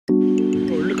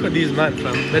at these men,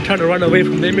 fam. They're trying to run away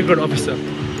from the immigrant officer.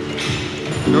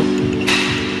 You know?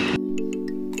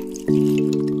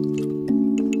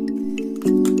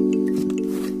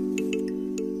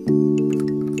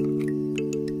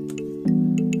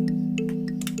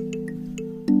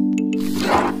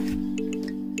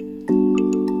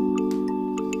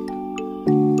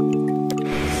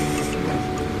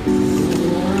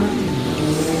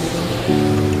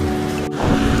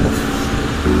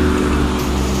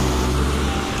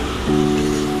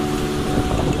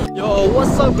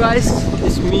 What's up guys,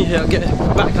 it's me here again,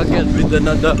 back again with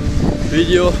another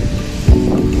video.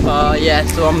 Yeah,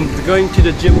 so I'm going to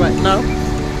the gym right now.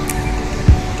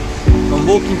 I'm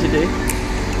walking today.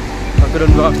 I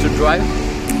couldn't go out to drive.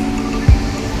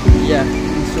 Yeah,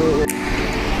 so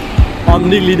I'm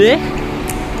nearly there.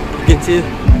 You can see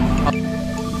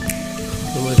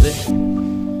almost there.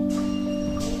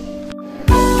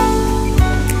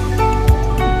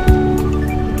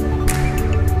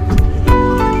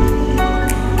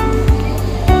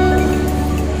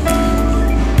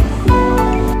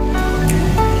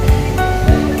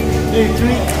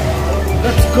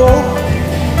 Let's go.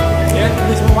 Yeah,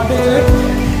 this one day.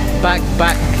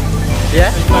 Back.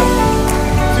 Yeah?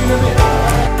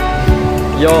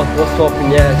 Yo, what's up?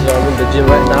 Yeah, so I'm in the gym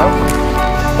right now.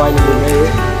 Finally made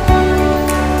it.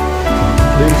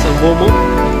 Doing some warm-up.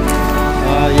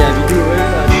 Yeah, we do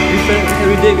different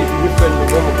every day. We do different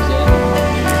warm-ups. Yeah.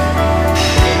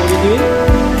 Okay, what are we doing?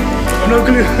 No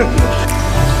clue.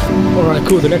 Alright,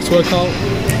 cool. The next workout.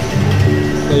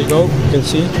 There you go. You can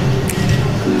see.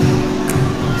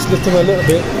 It's lifting a little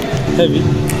bit heavy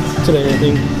today, I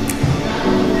think.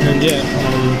 And yeah,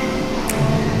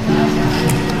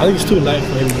 I think it's too light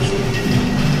for him.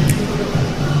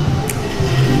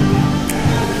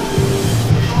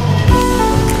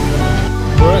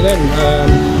 Alright then,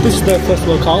 this is the first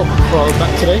workout for our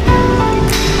back today.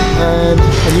 And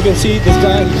you can see this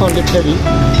guy, he can't lift heavy.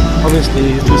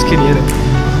 Obviously, he's too skinny, isn't it?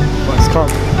 But it's calm.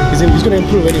 He's going to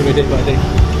improve anyway day by day.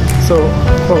 So,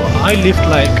 bro, I lift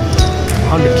like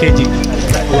 100 kg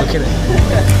working it,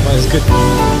 but it's good.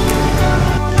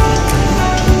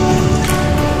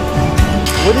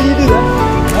 What did you do there?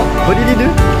 Huh? What did you do?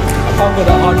 I can't go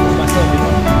that hard with myself, you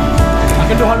know.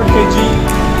 I can do 100 kg,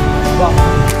 but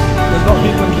there's a lot of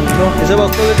people in the gym, you know. It's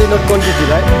about quality, not quantity,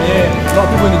 right? Yeah, a lot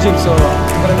of people in the gym, so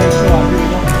I'm gonna make sure I do,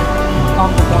 you know.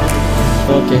 Calm down.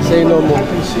 Okay, say no more.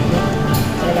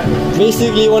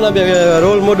 Basically, you wanna be a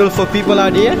role model for people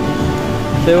out here.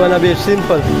 They wanna be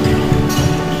simple.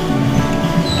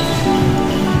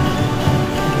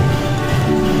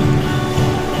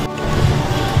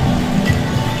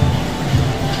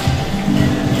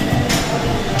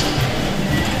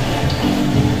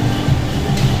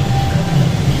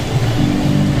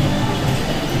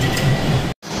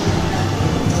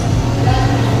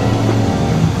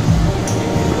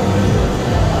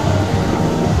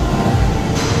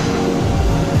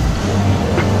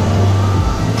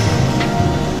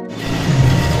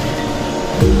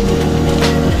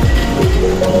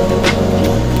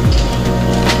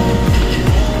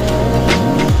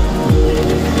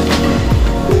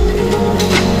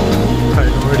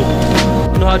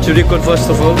 How to record first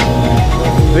of all.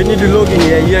 When you do logging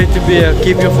here, you have to be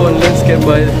keep your phone landscape,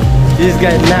 but this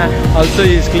guy nah. I'll show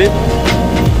you his clip.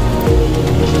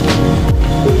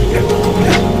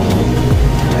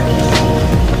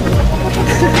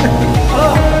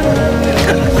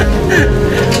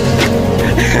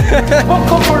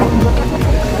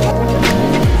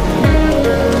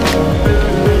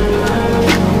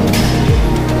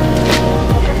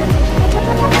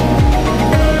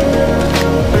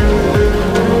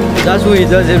 That's what he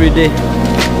does every day.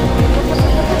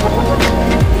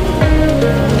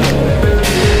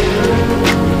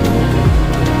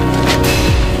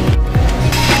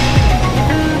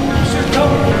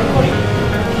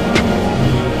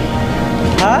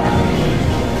 Huh?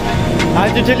 I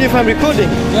have to tell you if I'm recording.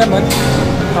 Yeah, man.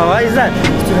 Oh, why is that?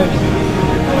 It's too heavy.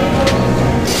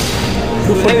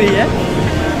 Too heavy, yeah?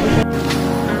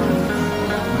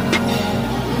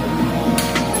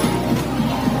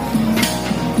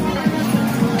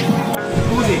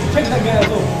 Check that guy as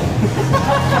well.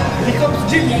 He comes to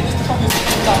gym here just to come and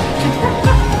sit down.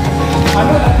 I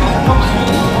know that guy comes to gym.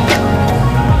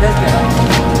 That's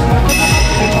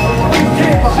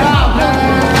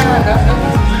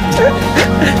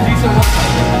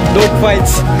Dog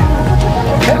fights.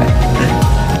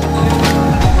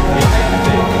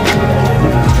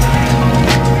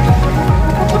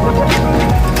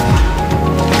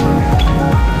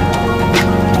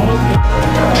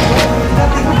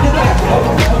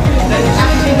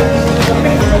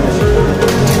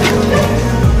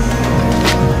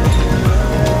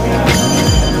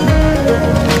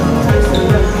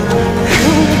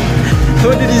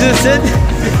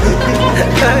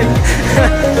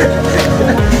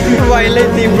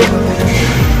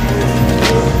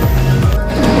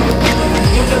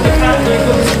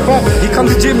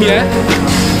 this gym, yeah,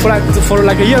 for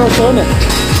like a year or so, innit?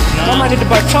 I might need to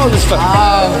buy trousers first.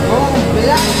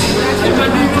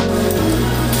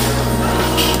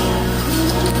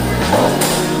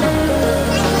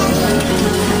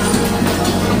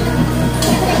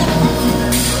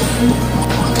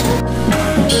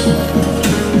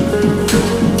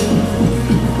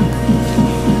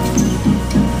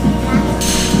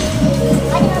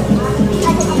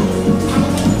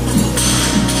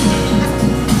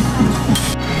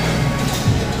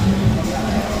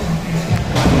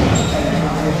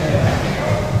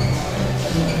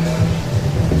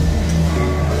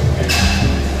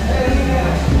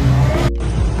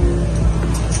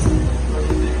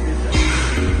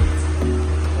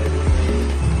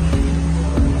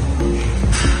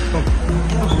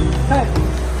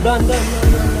 Done.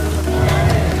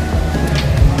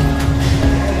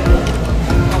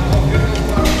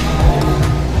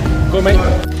 Go, mate.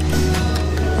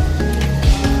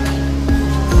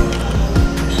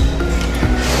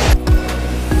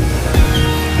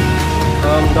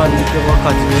 I'm done with the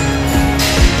workout today.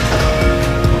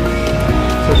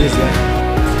 So this guy.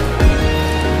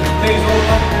 Day is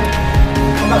over.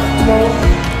 Come back tomorrow.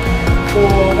 For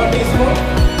what day is tomorrow?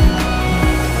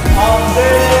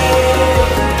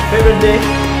 Favorite day?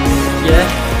 Yeah.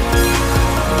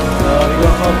 We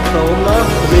got home now.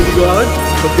 We're ready to go out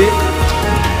a bit.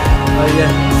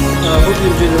 Yeah. Hope you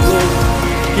enjoy the vlog.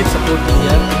 Keep supporting,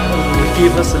 yeah.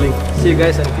 Keep hustling. See you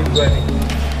guys and keep grinding.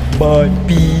 Bye.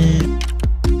 Peace.